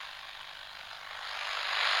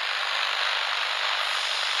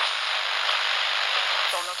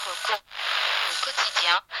共au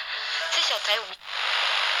quotidien. C'est sur台湾。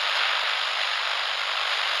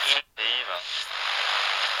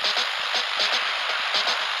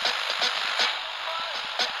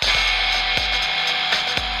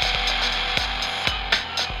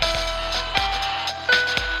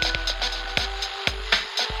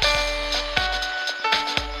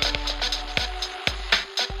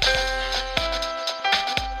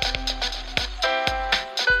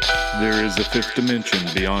There is a fifth dimension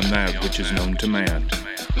beyond that which is known to man.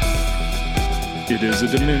 It is a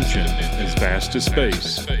dimension as vast as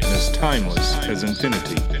space, and as timeless as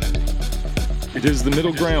infinity. It is the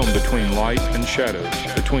middle ground between light and shadow,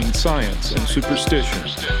 between science and superstition,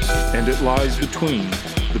 and it lies between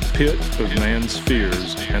the pit of man's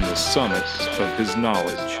fears and the summit of his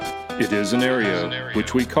knowledge. It is an area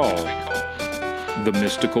which we call the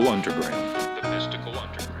mystical underground.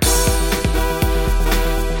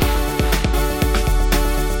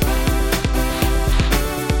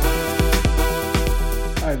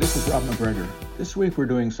 Hi, this is Rob McGregor. This week we're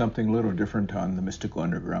doing something a little different on the Mystical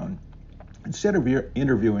Underground. Instead of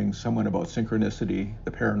interviewing someone about synchronicity,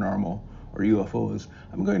 the paranormal, or UFOs,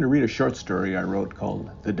 I'm going to read a short story I wrote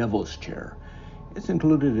called The Devil's Chair. It's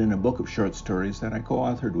included in a book of short stories that I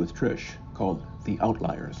co-authored with Trish called The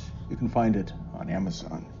Outliers. You can find it on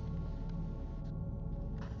Amazon.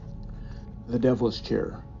 The Devil's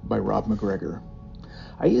Chair by Rob McGregor.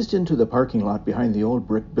 I eased into the parking lot behind the old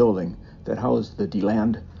brick building that housed the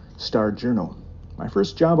DeLand Star-Journal, my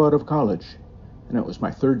first job out of college, and it was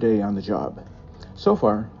my third day on the job. So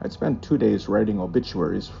far, I'd spent 2 days writing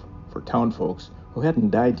obituaries for town folks who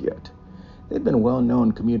hadn't died yet. They'd been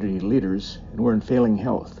well-known community leaders and were in failing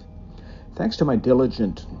health. Thanks to my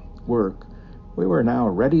diligent work, we were now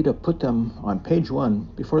ready to put them on page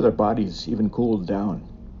 1 before their bodies even cooled down.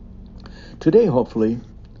 Today, hopefully,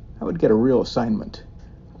 I would get a real assignment.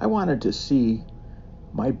 I wanted to see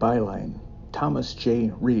my byline, Thomas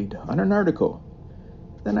J. Reed, on an article.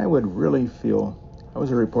 Then I would really feel I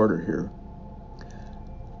was a reporter here.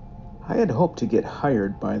 I had hoped to get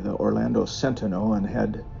hired by the Orlando Sentinel and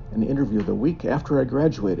had an interview the week after I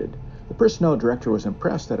graduated. The personnel director was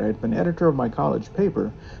impressed that I had been editor of my college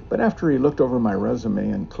paper, but after he looked over my resume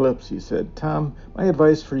and clips, he said, "Tom, my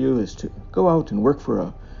advice for you is to go out and work for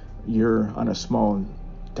a year on a small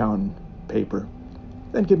town paper.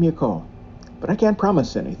 Then give me a call. But I can't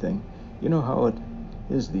promise anything. You know how it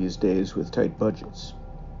is these days with tight budgets."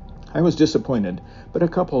 I was disappointed, but a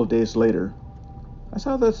couple of days later, I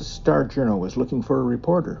saw that the Star-Journal was looking for a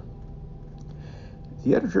reporter.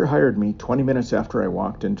 The editor hired me 20 minutes after I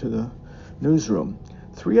walked into the newsroom.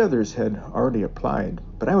 3 others had already applied,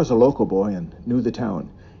 but I was a local boy and knew the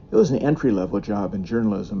town. It was an entry-level job in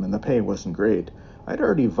journalism, and the pay wasn't great. I'd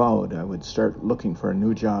already vowed I would start looking for a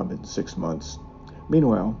new job in 6 months.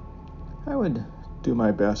 Meanwhile, I would do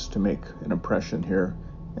my best to make an impression here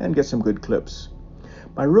and get some good clips.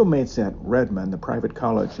 My roommates at Redmond, the private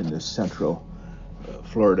college in this central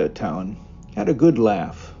Florida town, had a good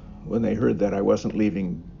laugh when they heard that I wasn't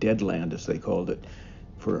leaving Deadland, as they called it,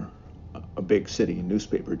 for a big city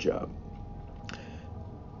newspaper job.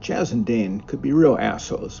 Chaz and Dane could be real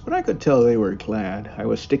assholes, but I could tell they were glad I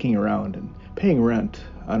was sticking around and paying rent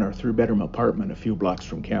on our 3-bedroom apartment a few blocks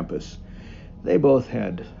from campus. They both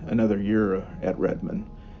had another year at Redmond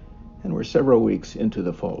and were several weeks into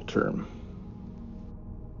the fall term.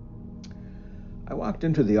 I walked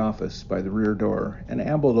into the office by the rear door and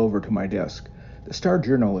ambled over to my desk. The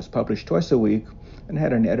Star-Journal was published twice a week and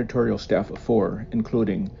had an editorial staff of 4,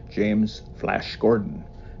 including James Flash Gordon,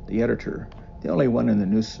 the editor, the only one in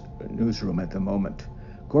the newsroom at the moment.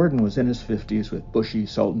 Gordon was in his 50s with bushy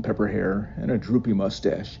salt and pepper hair and a droopy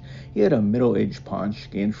mustache. He had a middle-aged paunch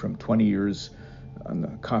gained from 20 years on the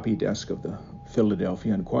copy desk of the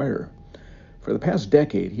Philadelphia Inquirer. For the past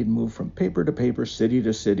decade, he'd moved from paper to paper, city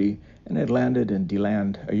to city, and had landed in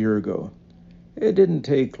DeLand a year ago. It didn't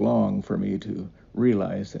take long for me to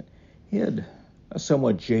realize that he had a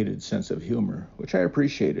somewhat jaded sense of humor, which I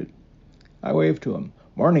appreciated. I waved to him.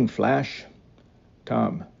 "Morning, Flash."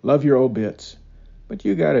 "Tom, love your obits, but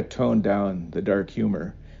you gotta tone down the dark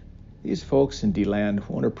humor. These folks in DeLand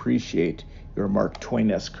won't appreciate your Mark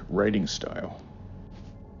Twain-esque writing style."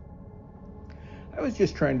 I was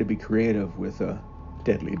just trying to be creative with a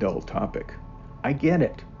deadly dull topic. I get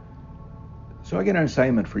it. So I get an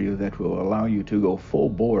assignment for you that will allow you to go full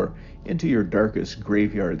bore into your darkest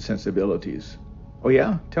graveyard sensibilities. Oh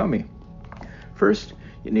yeah? Tell me. First,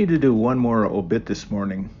 you need to do one more obit this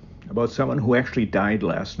morning about someone who actually died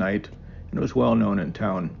last night and was well known in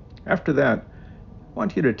town. After that, I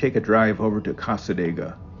want you to take a drive over to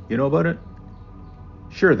Casadega. You know about it?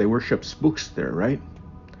 Sure, they worship spooks there, right?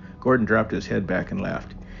 Gordon dropped his head back and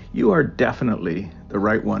laughed. You are definitely the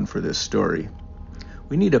right one for this story.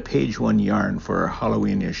 We need a page one yarn for our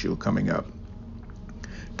Halloween issue coming up.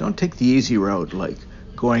 Don't take the easy route like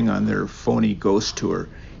going on their phony ghost tour.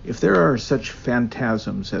 If there are such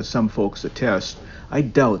phantasms as some folks attest, I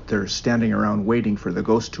doubt they're standing around waiting for the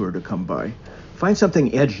ghost tour to come by. Find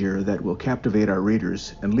something edgier that will captivate our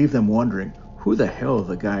readers and leave them wondering who the hell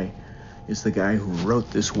is the guy who wrote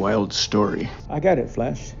this wild story. I got it,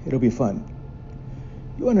 Flash. It'll be fun.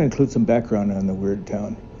 You want to include some background on the weird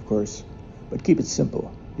town, of course, but keep it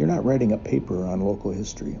simple. You're not writing a paper on local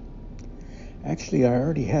history. Actually, I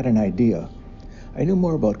already had an idea. I knew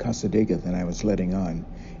more about Cassadaga than I was letting on.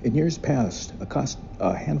 In years past,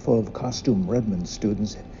 a handful of costume Redmond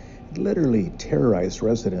students had literally terrorized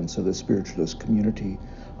residents of the spiritualist community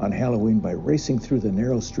on Halloween by racing through the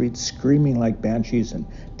narrow streets, screaming like banshees and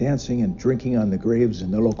dancing and drinking on the graves in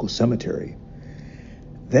the local cemetery.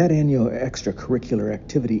 That annual extracurricular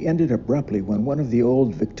activity ended abruptly when one of the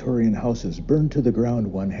old Victorian houses burned to the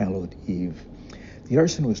ground one hallowed eve. The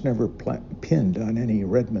arson was never pinned on any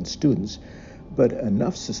Redmond students, but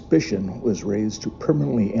enough suspicion was raised to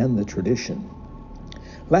permanently end the tradition.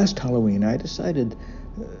 Last Halloween, I decided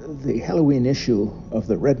the Halloween issue of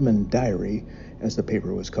the Redmond Diary, as the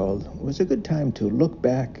paper was called, was a good time to look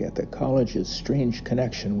back at the college's strange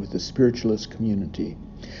connection with the spiritualist community.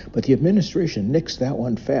 But the administration nixed that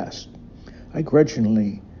one fast. I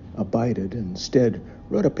grudgingly abided and instead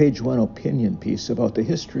wrote a page one opinion piece about the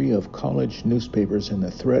history of college newspapers and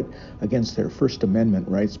the threat against their First Amendment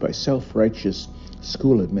rights by self-righteous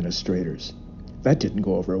school administrators. That didn't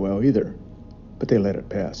go over well either, but they let it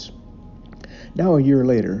pass. Now, a year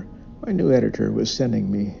later, my new editor was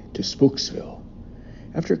sending me to Spooksville.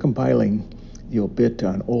 After compiling the obit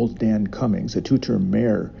on old Dan Cummings, a two-term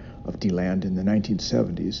mayor of DeLand in the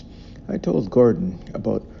 1970s, I told Gordon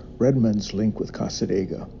about Redmond's link with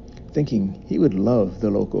Cassadaga, thinking he would love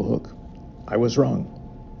the local hook. I was wrong.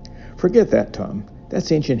 Forget that, Tom.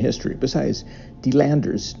 That's ancient history. Besides,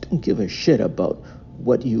 DeLanders don't give a shit about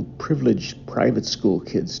what you privileged private school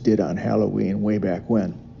kids did on Halloween way back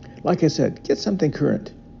when. Like I said, get something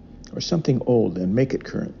current, or something old and make it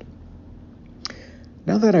current.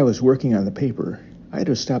 Now that I was working on the paper, I had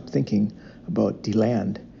to stop thinking about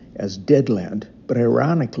DeLand as Deadland, but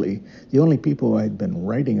ironically, the only people I'd been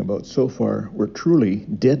writing about so far were truly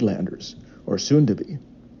Deadlanders, or soon to be.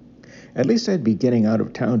 At least I'd be getting out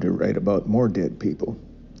of town to write about more dead people.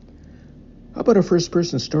 How about a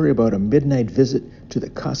first-person story about a midnight visit to the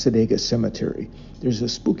Cassadaga Cemetery? There's a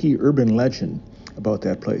spooky urban legend about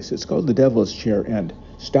that place. It's called the Devil's Chair, and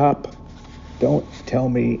stop. Don't tell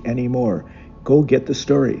me any more. Go get the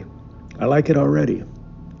story. I like it already.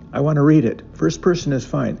 I want to read it. First person is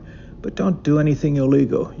fine, but don't do anything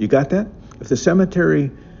illegal. You got that? If the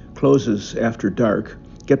cemetery closes after dark,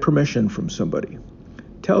 get permission from somebody.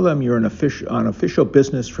 Tell them you're on official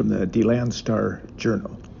business from the DeLand Star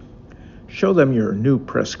Journal. Show them your new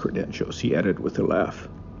press credentials, he added with a laugh.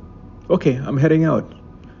 Okay, I'm heading out.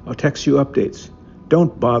 I'll text you updates.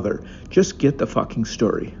 Don't bother. Just get the fucking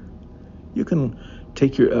story. You can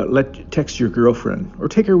text your girlfriend or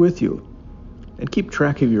take her with you and keep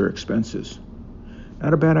track of your expenses.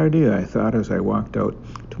 Not a bad idea, I thought as I walked out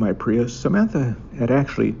to my Prius. Samantha had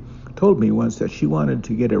actually told me once that she wanted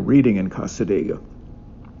to get a reading in Cassadaga.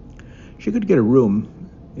 She could get a room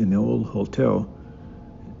in the old hotel.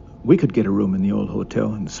 We could get a room in the old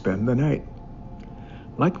hotel and spend the night.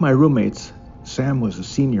 Like my roommates, Sam was a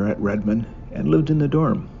senior at Redmond and lived in the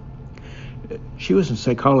dorm. She was in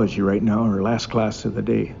psychology right now, her last class of the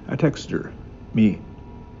day. I texted her. Me.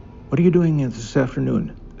 What are you doing this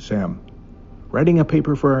afternoon? Sam. Writing a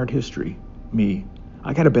paper for art history. Me.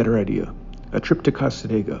 I got a better idea. A trip to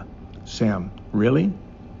Cassadaga. Sam. Really?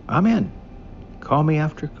 I'm in. Call you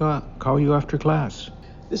after class.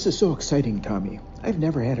 This is so exciting, Tommy. I've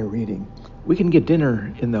never had a reading. We can get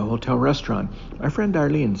dinner in the hotel restaurant. My friend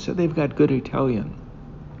Arlene said they've got good Italian.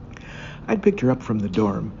 I'd picked her up from the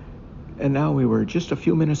dorm, and now we were just a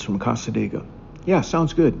few minutes from Cassadaga. Yeah,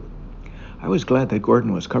 sounds good. I was glad that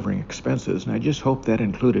Gordon was covering expenses, and I just hoped that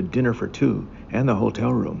included dinner for two and the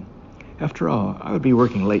hotel room. After all, I would be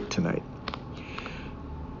working late tonight.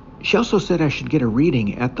 She also said I should get a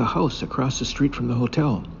reading at the house across the street from the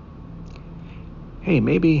hotel. Hey,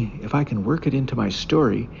 maybe if I can work it into my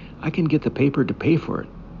story, I can get the paper to pay for it.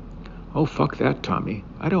 Oh, fuck that, Tommy.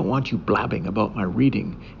 I don't want you blabbing about my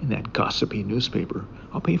reading in that gossipy newspaper.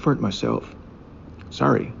 I'll pay for it myself.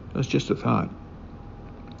 Sorry, that was just a thought.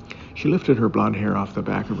 She lifted her blonde hair off the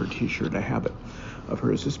back of her t-shirt, a habit of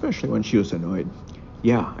hers, especially when she was annoyed.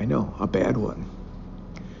 Yeah, I know, a bad one.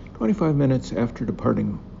 25 minutes after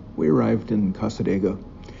departing We arrived in Casadega,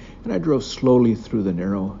 and I drove slowly through the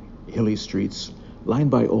narrow, hilly streets,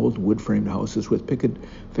 lined by old wood-framed houses with picket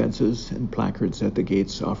fences and placards at the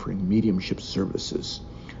gates offering mediumship services.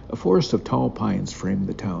 A forest of tall pines framed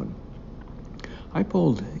the town. I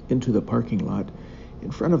pulled into the parking lot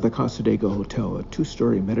in front of the Casadega Hotel, a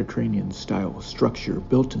two-story Mediterranean-style structure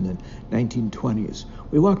built in the 1920s.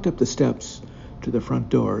 We walked up the steps to the front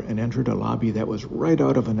door and entered a lobby that was right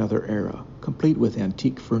out of another era, complete with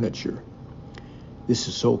antique furniture. "This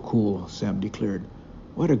is so cool," Sam declared.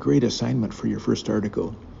 "What a great assignment for your first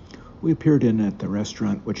article." We peered in at the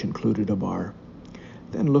restaurant, which included a bar,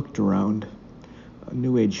 then looked around a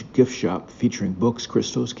New Age gift shop featuring books,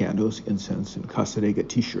 crystals, candles, incense, and Casadega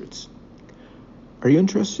t-shirts. "Are you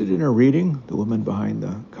interested in a reading?" the woman behind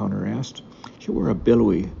the counter asked. She wore a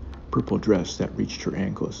billowy purple dress that reached her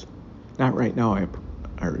ankles. "Not right now,"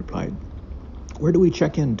 I replied. "Where do we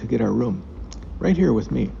check in to get our room?" "Right here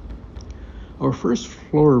with me." Our first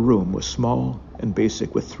floor room was small and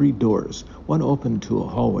basic with 3 doors. One opened to a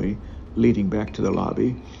hallway leading back to the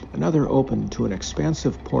lobby, another opened to an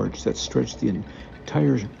expansive porch that stretched the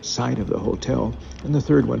entire side of the hotel, and the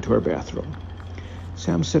third went to our bathroom.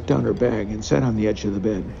 Sam set down her bag and sat on the edge of the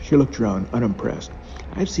bed. She looked around, unimpressed.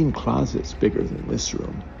 "I've seen closets bigger than this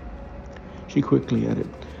room." She quickly added,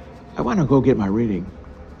 "I want to go get my reading."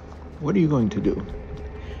 "What are you going to do?"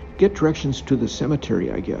 "Get directions to the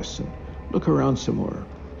cemetery, I guess, and look around some more."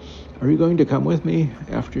 "Are you going to come with me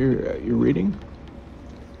after your reading?"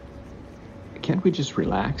 "Can't we just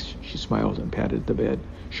relax?" She smiled and patted the bed.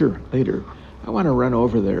 "Sure, later. I want to run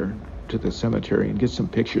over there to the cemetery and get some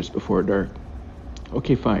pictures before dark."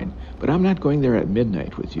 "Okay, fine, but I'm not going there at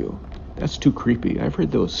midnight with you. That's too creepy. I've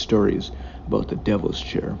heard those stories about the Devil's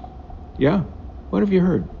Chair." "Yeah? What have you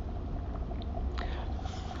heard?"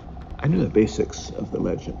 I knew the basics of the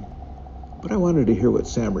legend, but I wanted to hear what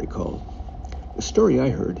Sam recalled. The story I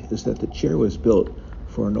heard is that the chair was built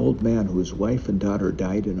for an old man whose wife and daughter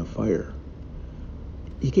died in a fire.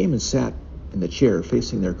 He came and sat in the chair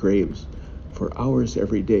facing their graves for hours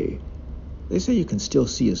every day. They say you can still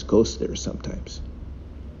see his ghost there sometimes.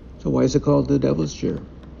 So why is it called the Devil's Chair?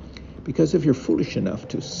 Because if you're foolish enough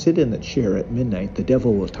to sit in the chair at midnight, the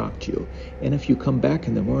devil will talk to you. And if you come back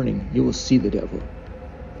in the morning, you will see the devil.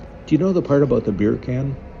 Do you know the part about the beer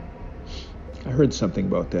can? I heard something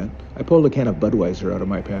about that. I pulled a can of Budweiser out of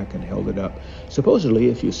my pack and held it up. Supposedly,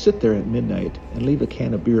 if you sit there at midnight and leave a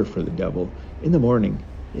can of beer for the devil, in the morning,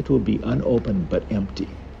 it will be unopened but empty.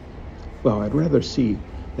 Well, I'd rather see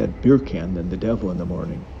that beer can than the devil in the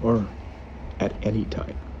morning, or at any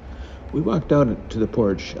time. We walked out to the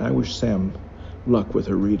porch, and I wished Sam luck with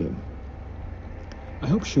her reading. I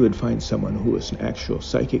hoped she would find someone who was an actual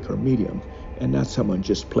psychic or medium, and not someone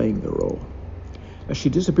just playing the role. As she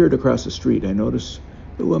disappeared across the street, I noticed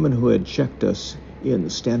the woman who had checked us in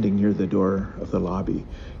standing near the door of the lobby.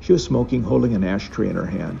 She was smoking, holding an ashtray in her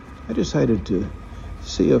hand. I decided to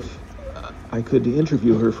see if I could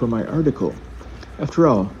interview her for my article. After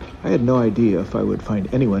all, I had no idea if I would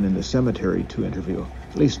find anyone in the cemetery to interview,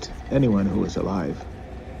 at least anyone who was alive.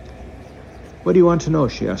 "What do you want to know?"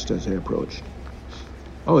 she asked as I approached.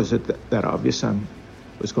 "Oh, is it that obvious I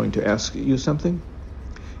was going to ask you something?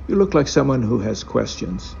 You look like someone who has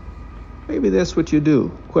questions. Maybe that's what you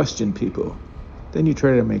do, question people. Then you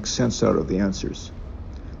try to make sense out of the answers.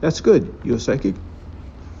 That's good. You a psychic?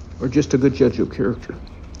 Or just a good judge of character?"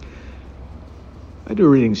 I do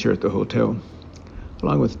readings here at the hotel,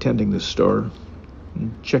 along with tending the store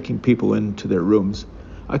and checking people into their rooms.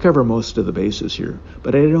 I cover most of the bases here,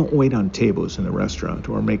 but I don't wait on tables in the restaurant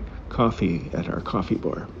or make coffee at our coffee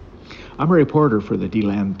bar. I'm a reporter for the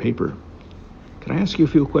DeLand paper. Can I ask you a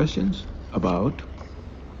few questions? About?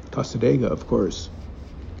 Casadega, of course.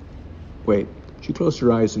 Wait. She closed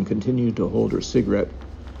her eyes and continued to hold her cigarette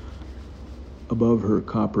above her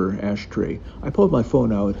copper ashtray. I pulled my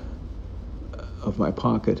phone out of my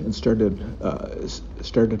pocket and started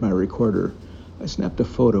my recorder. I snapped a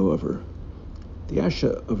photo of her. The ash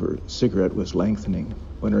of her cigarette was lengthening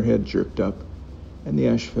when her head jerked up, and the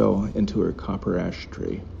ash fell into her copper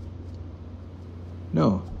ashtray.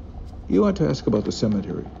 "No. You want to ask about the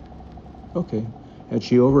cemetery." "Okay." Had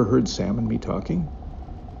she overheard Sam and me talking?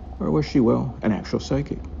 Or was she, an actual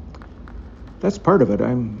psychic? "That's part of it.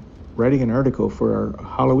 I'm writing an article for our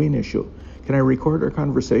Halloween issue. Can I record our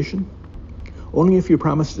conversation?" "Only if you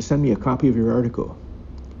promise to send me a copy of your article."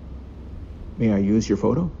 "May I use your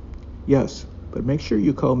photo?" "Yes, but make sure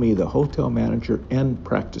you call me the hotel manager and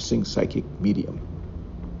practicing psychic medium."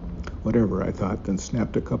 Whatever, I thought, then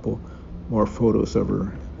snapped a couple more photos of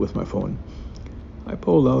her with my phone. I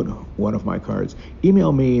pulled out one of my cards.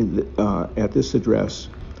 "Email me at this address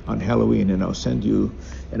on Halloween, and I'll send you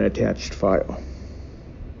an attached file.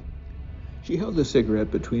 She held the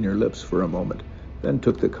cigarette between her lips for a moment, then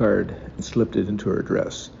took the card and slipped it into her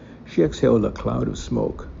dress. She exhaled a cloud of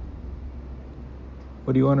smoke.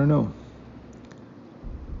 What do you want to know?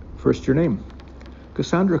 First, your name.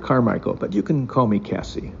 Cassandra Carmichael, but you can call me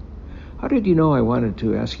Cassie. How did you know I wanted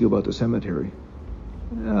to ask you about the cemetery?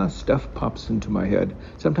 Stuff pops into my head.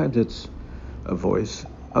 Sometimes it's a voice.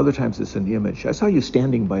 Other times it's an image. I saw you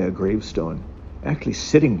standing by a gravestone, actually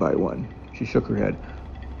sitting by one. She shook her head.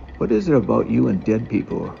 What is it about you and dead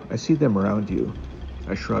people? I see them around you.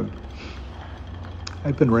 I shrugged.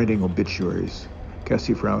 I've been writing obituaries.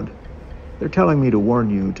 Cassie frowned. They're telling me to warn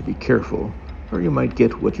you to be careful, or you might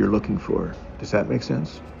get what you're looking for. Does that make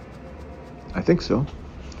sense? I think so.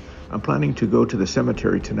 I'm planning to go to the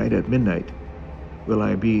cemetery tonight at midnight. Will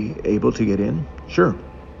I be able to get in? Sure.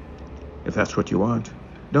 If that's what you want.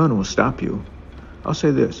 No one will stop you. I'll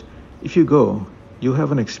say this. If you go, you'll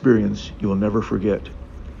have an experience you will never forget.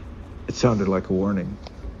 It sounded like a warning.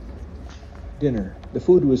 Dinner. The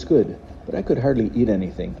food was good, but I could hardly eat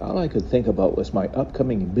anything. All I could think about was my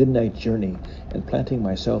upcoming midnight journey and planting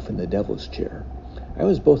myself in the devil's chair. I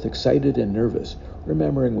was both excited and nervous,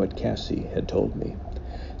 remembering what Cassie had told me.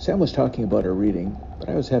 Sam was talking about her reading, but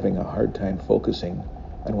I was having a hard time focusing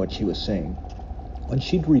on what she was saying. When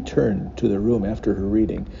she'd returned to the room after her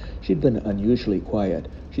reading, she'd been unusually quiet.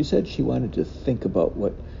 She said she wanted to think about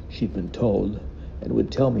what she'd been told and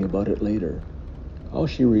would tell me about it later. All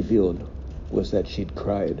she revealed was that she'd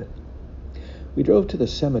cried. We drove to the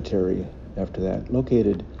cemetery after that,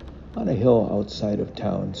 located on a hill outside of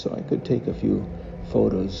town, so I could take a few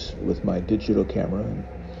photos with my digital camera and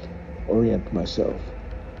orient myself.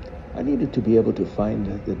 I needed to be able to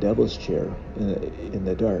find the devil's chair in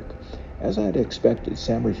the dark. As I had expected,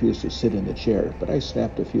 Sam refused to sit in the chair, but I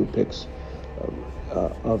snapped a few pics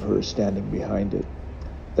of her standing behind it.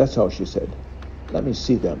 That's all, she said. Let me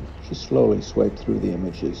see them. She slowly swiped through the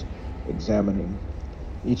images, examining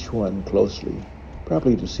each one closely,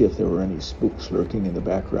 probably to see if there were any spooks lurking in the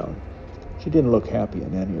background. She didn't look happy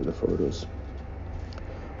in any of the photos.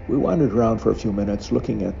 We wandered around for a few minutes,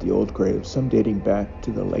 looking at the old graves, some dating back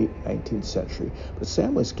to the late 19th century, but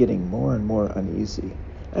Sam was getting more and more uneasy.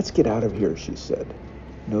 Let's get out of here, she said,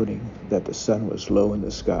 noting that the sun was low in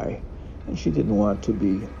the sky, and she didn't want to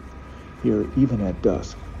be here even at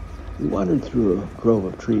dusk. We wandered through a grove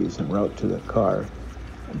of trees en route to the car,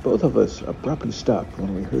 and both of us abruptly stopped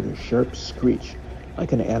when we heard a sharp screech,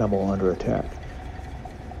 like an animal under attack.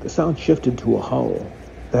 The sound shifted to a howl,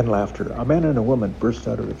 then laughter. A man and a woman burst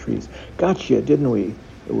out of the trees. Gotcha, didn't we?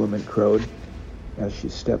 The woman crowed as she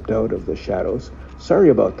stepped out of the shadows. Sorry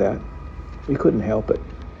about that. We couldn't help it.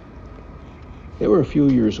 They were a few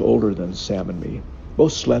years older than Sam and me,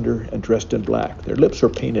 both slender and dressed in black. Their lips were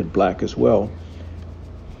painted black as well,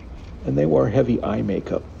 and they wore heavy eye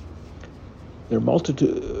makeup. Their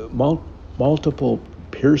multiple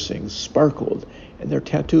piercings sparkled, and their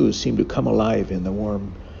tattoos seemed to come alive in the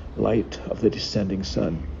warm light of the descending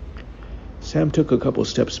sun. Sam took a couple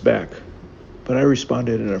steps back, but I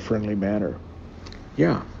responded in a friendly manner.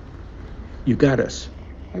 Yeah, you got us.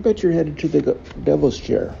 I bet you're headed to the devil's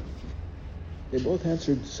chair. They both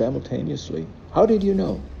answered simultaneously. How did you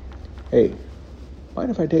know? Hey, mind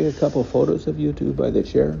if I take a couple photos of you two by the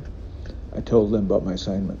chair? I told them about my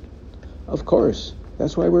assignment. Of course,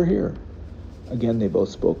 that's why we're here. Again, they both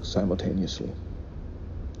spoke simultaneously.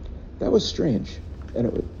 That was strange, and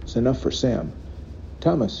it was enough for Sam.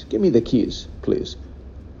 Thomas, give me the keys, please.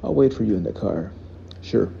 I'll wait for you in the car.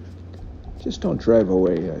 Sure. Just don't drive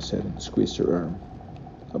away, I said, and squeezed her arm.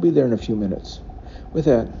 I'll be there in a few minutes. With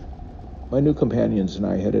that, my new companions and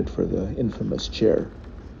I headed for the infamous chair.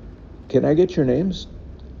 Can I get your names?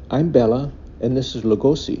 I'm Bella, and this is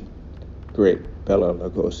Lugosi. Great, Bella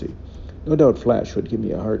Lugosi. No doubt Flash would give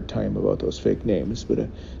me a hard time about those fake names, but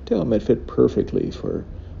tell him it fit perfectly for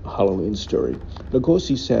a Halloween story.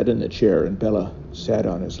 Lugosi sat in the chair, and Bella sat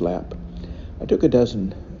on his lap. I took a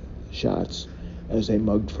dozen shots as they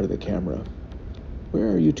mugged for the camera. Where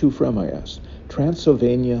are you two from, I asked.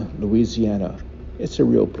 Transylvania, Louisiana. It's a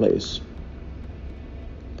real place.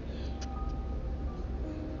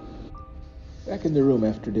 Back in the room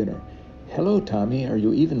after dinner. Hello, Tommy. Are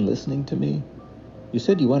you even listening to me? You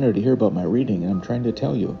said you wanted to hear about my reading, and I'm trying to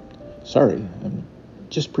tell you. Sorry, I'm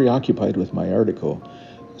just preoccupied with my article.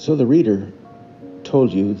 So the reader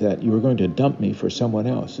told you that you were going to dump me for someone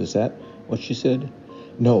else. Is that what she said?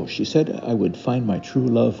 No, she said I would find my true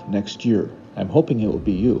love next year. I'm hoping it will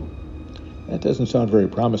be you. That doesn't sound very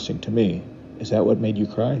promising to me. Is that what made you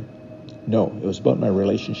cry? No, it was about my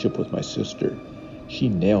relationship with my sister. She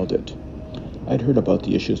nailed it. I'd heard about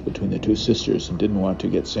the issues between the two sisters and didn't want to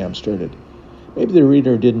get Sam started. Maybe the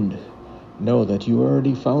reader didn't know that you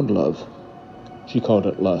already found love. She called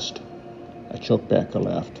it lust. I choked back and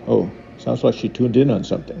laughed. Oh, sounds like she tuned in on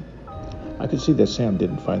something. I could see that Sam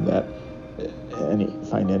didn't find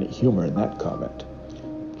any humor in that comment.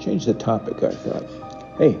 Change the topic, I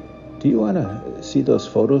thought. Hey, do you want to see those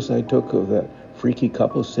photos I took of that freaky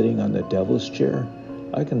couple sitting on the devil's chair?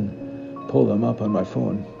 I can pull them up on my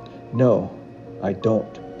phone. No, I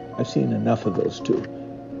don't. I've seen enough of those two.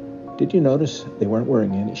 Did you notice they weren't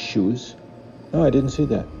wearing any shoes? No, I didn't see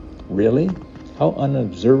that. Really? How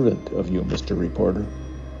unobservant of you, Mr. Reporter.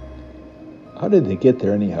 How did they get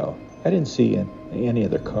there anyhow? I didn't see any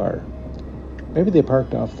other car. Maybe they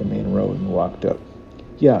parked off the main road and walked up.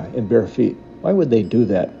 Yeah, in bare feet. Why would they do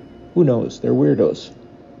that? Who knows? They're weirdos.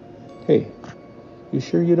 Hey, you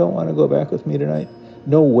sure you don't want to go back with me tonight?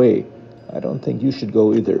 No way. I don't think you should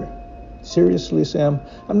go either. Seriously, Sam?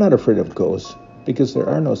 I'm not afraid of ghosts, because there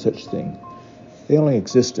are no such thing. They only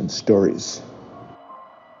exist in stories.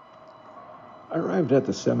 I arrived at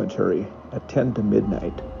the cemetery at 10 to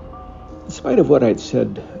midnight. In spite of what I'd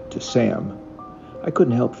said to Sam, I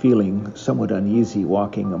couldn't help feeling somewhat uneasy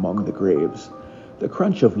walking among the graves. The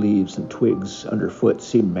crunch of leaves and twigs underfoot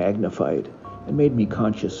seemed magnified and made me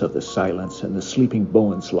conscious of the silence and the sleeping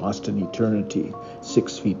bones lost in eternity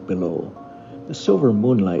 6 feet below. The silver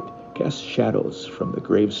moonlight cast shadows from the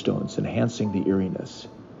gravestones, enhancing the eeriness.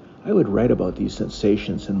 I would write about these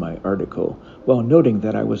sensations in my article while noting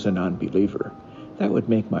that I was a non-believer. That would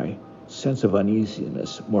make my sense of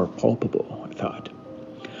uneasiness more palpable, I thought.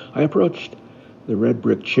 I approached the red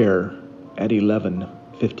brick chair at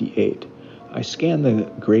 11:58. I scanned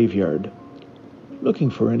the graveyard, looking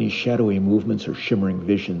for any shadowy movements or shimmering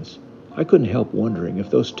visions. I couldn't help wondering if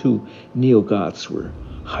those two neo-goths were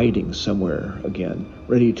hiding somewhere again,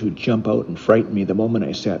 ready to jump out and frighten me the moment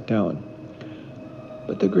I sat down.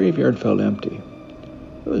 But the graveyard felt empty.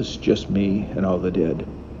 It was just me and all the dead.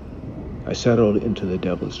 I settled into the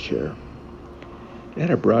devil's chair. It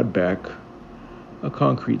had a broad back, a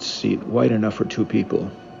concrete seat wide enough for two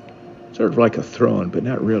people. Sort of like a throne, but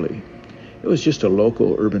not really. It was just a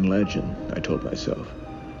local urban legend, I told myself.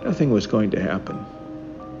 Nothing was going to happen.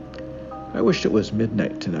 I wished it was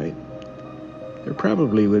midnight tonight. There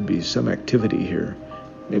probably would be some activity here,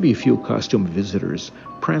 maybe a few costumed visitors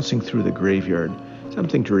prancing through the graveyard,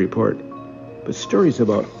 something to report. But stories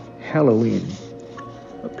about Halloween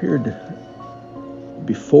appeared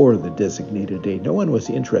before the designated date. No one was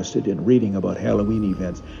interested in reading about Halloween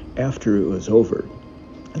events after it was over,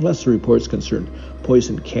 unless the reports concerned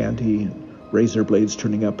poisoned candy and razor blades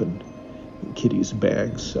turning up in kitties'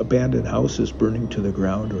 bags, abandoned houses burning to the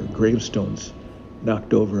ground, or gravestones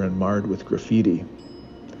knocked over and marred with graffiti.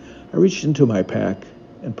 I reached into my pack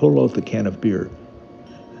and pulled out the can of beer.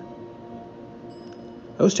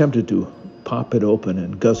 I was tempted to pop it open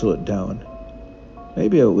and guzzle it down.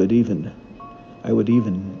 Maybe I would even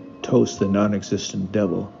toast the non-existent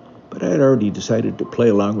devil, but I had already decided to play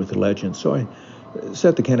along with the legend, so I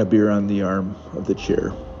set the can of beer on the arm of the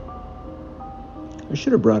chair. I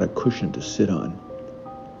should have brought a cushion to sit on.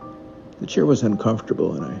 The chair was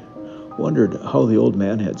uncomfortable, and I wondered how the old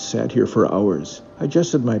man had sat here for hours. I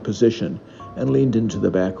adjusted my position and leaned into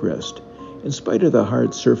the backrest. In spite of the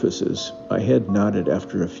hard surfaces, my head nodded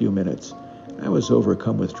after a few minutes. I was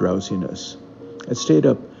overcome with drowsiness. I stayed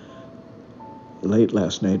up late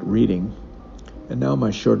last night reading, and now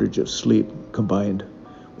my shortage of sleep, combined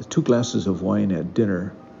with 2 glasses of wine at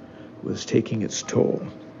dinner, was taking its toll.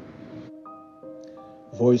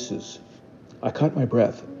 Voices. I caught my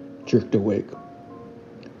breath, jerked awake.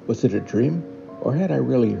 Was it a dream, or had I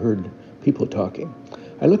really heard people talking?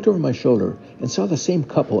 I looked over my shoulder and saw the same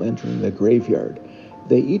couple entering the graveyard.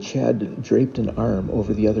 They each had draped an arm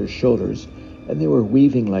over the other's shoulders, and they were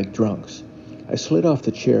weaving like drunks. I slid off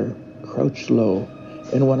the chair, crouched low,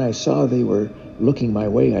 and when I saw they were looking my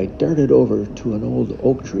way, I darted over to an old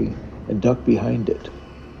oak tree and ducked behind it.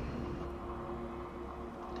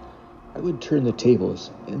 I would turn the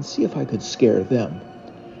tables and see if I could scare them.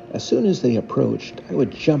 As soon as they approached, I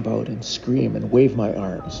would jump out and scream and wave my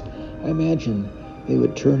arms. I imagined they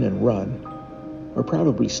would turn and run, or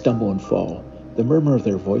probably stumble and fall. The murmur of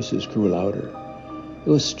their voices grew louder. It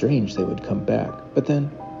was strange they would come back, but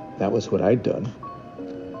then that was what I'd done.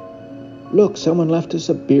 Look, someone left us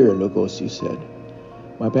a beer, Lugosi said.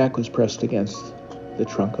 My back was pressed against the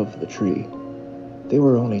trunk of the tree. They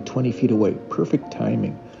were only 20 feet away, perfect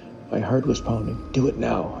timing. My heart was pounding. Do it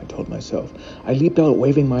now, I told myself. I leaped out,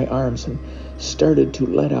 waving my arms, and started to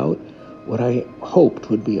let out what I hoped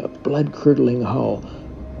would be a blood-curdling howl.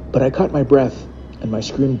 But I caught my breath and my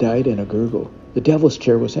scream died in a gurgle. The devil's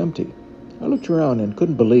chair was empty. I looked around and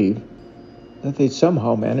couldn't believe that they'd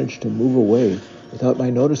somehow managed to move away without my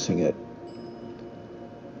noticing it.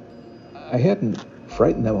 I hadn't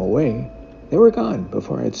frightened them away. They were gone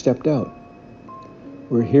before I had stepped out.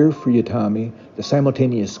 "We're here for you, Tommy." The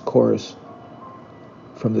simultaneous chorus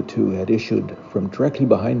from the two had issued from directly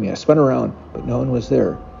behind me. I spun around, but no one was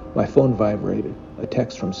there. My phone vibrated. A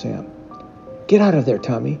text from Sam. "Get out of there,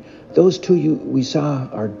 Tommy. Those two we saw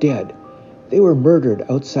are dead. They were murdered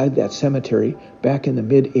outside that cemetery back in the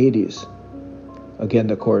mid-'80s. Again,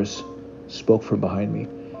 the chorus spoke from behind me.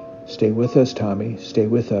 "Stay with us, Tommy. Stay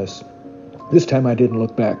with us." This time I didn't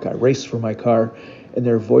look back. I raced for my car, and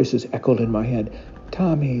their voices echoed in my head.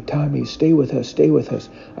 "Tommy, Tommy, stay with us, stay with us."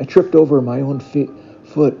 I tripped over my own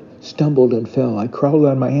foot, stumbled and fell. I crawled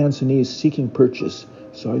on my hands and knees, seeking purchase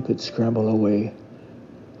so I could scramble away.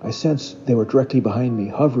 I sensed they were directly behind me,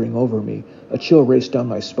 hovering over me. A chill raced down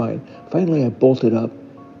my spine. Finally, I bolted up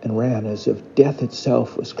and ran as if death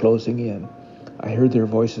itself was closing in. I heard their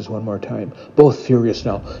voices one more time, both furious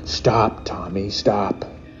now. "Stop, Tommy, stop."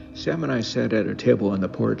 Sam and I sat at a table on the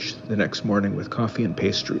porch the next morning with coffee and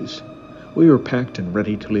pastries. We were packed and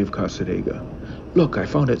ready to leave Casadega. "Look, I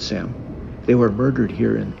found it, Sam. They were murdered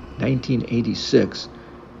here in 1986,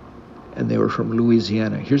 and they were from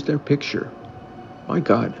Louisiana. Here's their picture. My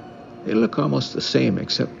God, they look almost the same,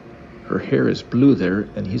 except her hair is blue there,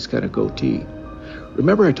 and he's got a goatee.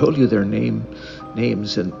 Remember I told you their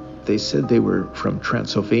names, and they said they were from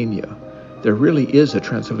Transylvania. There really is a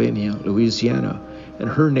Transylvania, Louisiana, and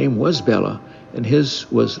her name was Bella, and his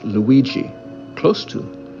was Luigi, close to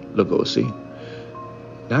Lugosi.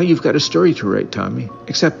 Now you've got a story to write, Tommy,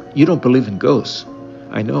 except you don't believe in ghosts.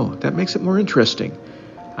 I know, that makes it more interesting.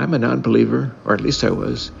 I'm a non-believer, or at least I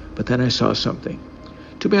was, but then I saw something.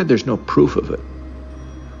 Too bad there's no proof of it.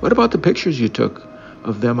 What about the pictures you took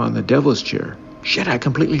of them on the devil's chair? Shit, I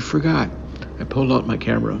completely forgot." I pulled out my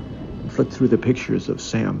camera and flicked through the pictures of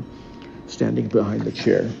Sam standing behind the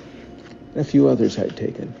chair and a few others I'd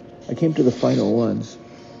taken. I came to the final ones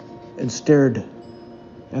and stared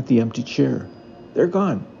at the empty chair. They're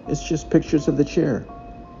gone. It's just pictures of the chair.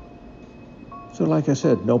 So like I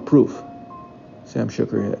said, no proof. Sam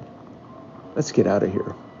shook her head. "Let's get out of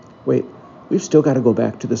here." "Wait, we've still got to go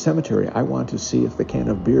back to the cemetery. I want to see if the can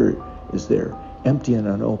of beer is there, empty and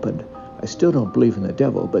unopened. I still don't believe in the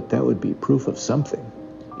devil, but that would be proof of something."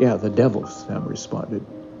 "Yeah, the devil," Sam responded.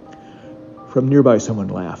 From nearby, someone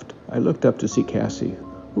laughed. I looked up to see Cassie,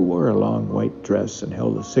 who wore a long white dress and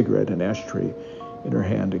held a cigarette and ashtray in her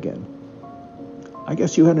hand again. "I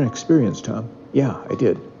guess you had an experience, Tom." "Yeah, I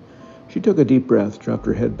did." She took a deep breath, dropped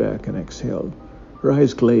her head back, and exhaled. Her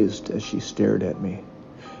eyes glazed as she stared at me.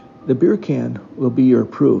 "The beer can will be your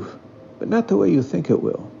proof, but not the way you think it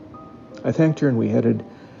will." I thanked her and we headed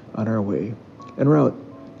on our way. En route,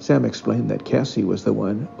 Sam explained that Cassie was the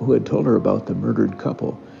one who had told her about the murdered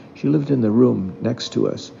couple. She lived in the room next to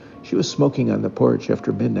us. She was smoking on the porch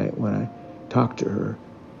after midnight when I talked to her.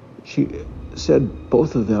 She said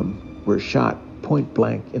both of them were shot point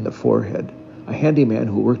blank in the forehead. A handyman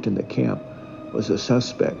who worked in the camp was a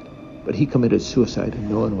suspect, but he committed suicide and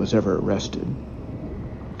no one was ever arrested.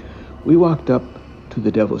 We walked up to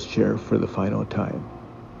the devil's chair for the final time,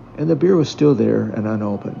 and the beer was still there and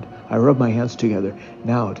unopened. I rubbed my hands together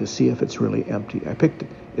now to see if it's really empty. I picked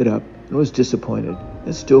it up and was disappointed.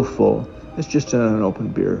 It's still full. It's just an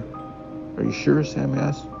unopened beer. "Are you sure?" Sam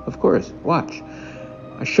asked. "Of course. Watch."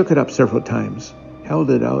 I shook it up several times, held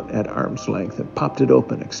it out at arm's length, and popped it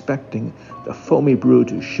open, expecting the foamy brew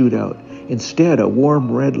to shoot out. Instead, a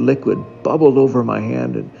warm red liquid bubbled over my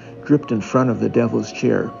hand and dripped in front of the devil's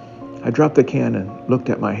chair. I dropped the can and looked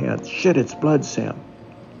at my hands. "Shit, it's blood, Sam."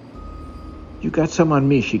 "You got some on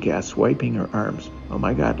me," she gasped, wiping her arms. "Oh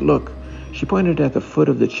my God, look." She pointed at the foot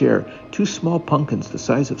of the chair. 2 small pumpkins the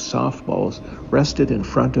size of softballs rested in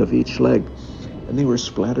front of each leg, and they were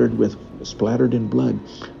splattered in blood.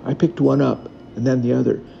 I picked one up, and then the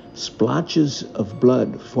other. Splotches of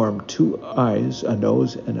blood formed 2 eyes, a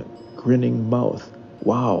nose, and a grinning mouth.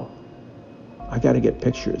 Wow. I got to get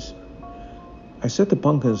pictures. I set the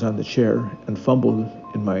pumpkins on the chair and fumbled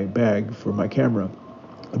in my bag for my camera.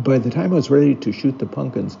 By the time I was ready to shoot the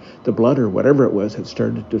pumpkins, the blood or whatever it was had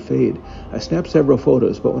started to fade. I snapped several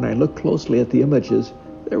photos, but when I looked closely at the images,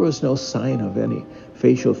 there was no sign of any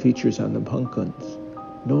facial features on the pumpkins.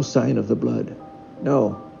 No sign of the blood.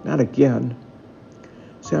 No, not again.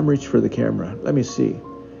 Sam reached for the camera. "Let me see."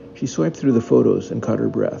 She swiped through the photos and caught her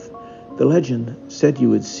breath. "The legend said you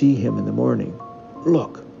would see him in the morning.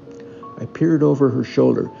 Look." I peered over her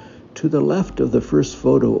shoulder. To the left of the first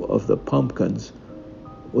photo of the pumpkins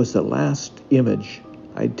was the last image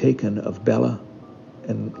I'd taken of Bella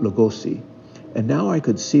and Lugosi, and now I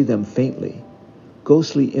could see them faintly,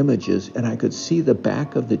 ghostly images, and I could see the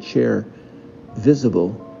back of the chair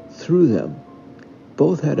visible through them.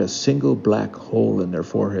 Both had a single black hole in their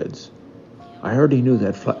foreheads. I already knew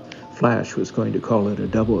that Flash was going to call it a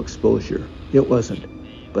double exposure. It wasn't,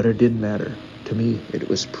 but it didn't matter. To me, it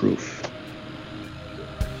was proof.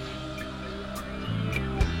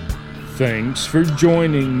 Thanks for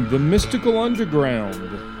joining the Mystical Underground.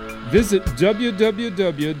 Visit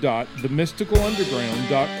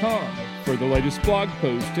www.themysticalunderground.com for the latest blog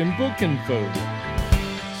post and book info.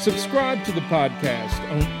 Subscribe to the podcast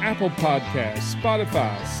on Apple Podcasts,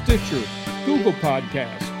 Spotify, Stitcher, Google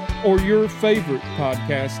Podcasts, or your favorite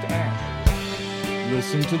podcast app.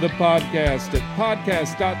 Listen to the podcast at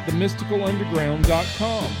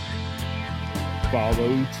podcast.themysticalunderground.com.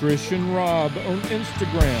 Follow Trish and Rob on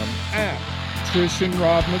Instagram at Trish and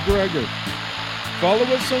Rob McGregor. Follow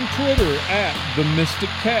us on Twitter at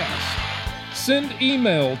TheMysticCast. Send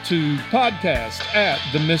email to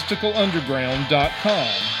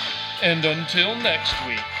podcast@themysticalunderground.com. And until next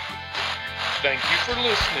week, thank you for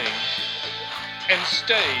listening and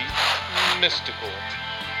stay mystical.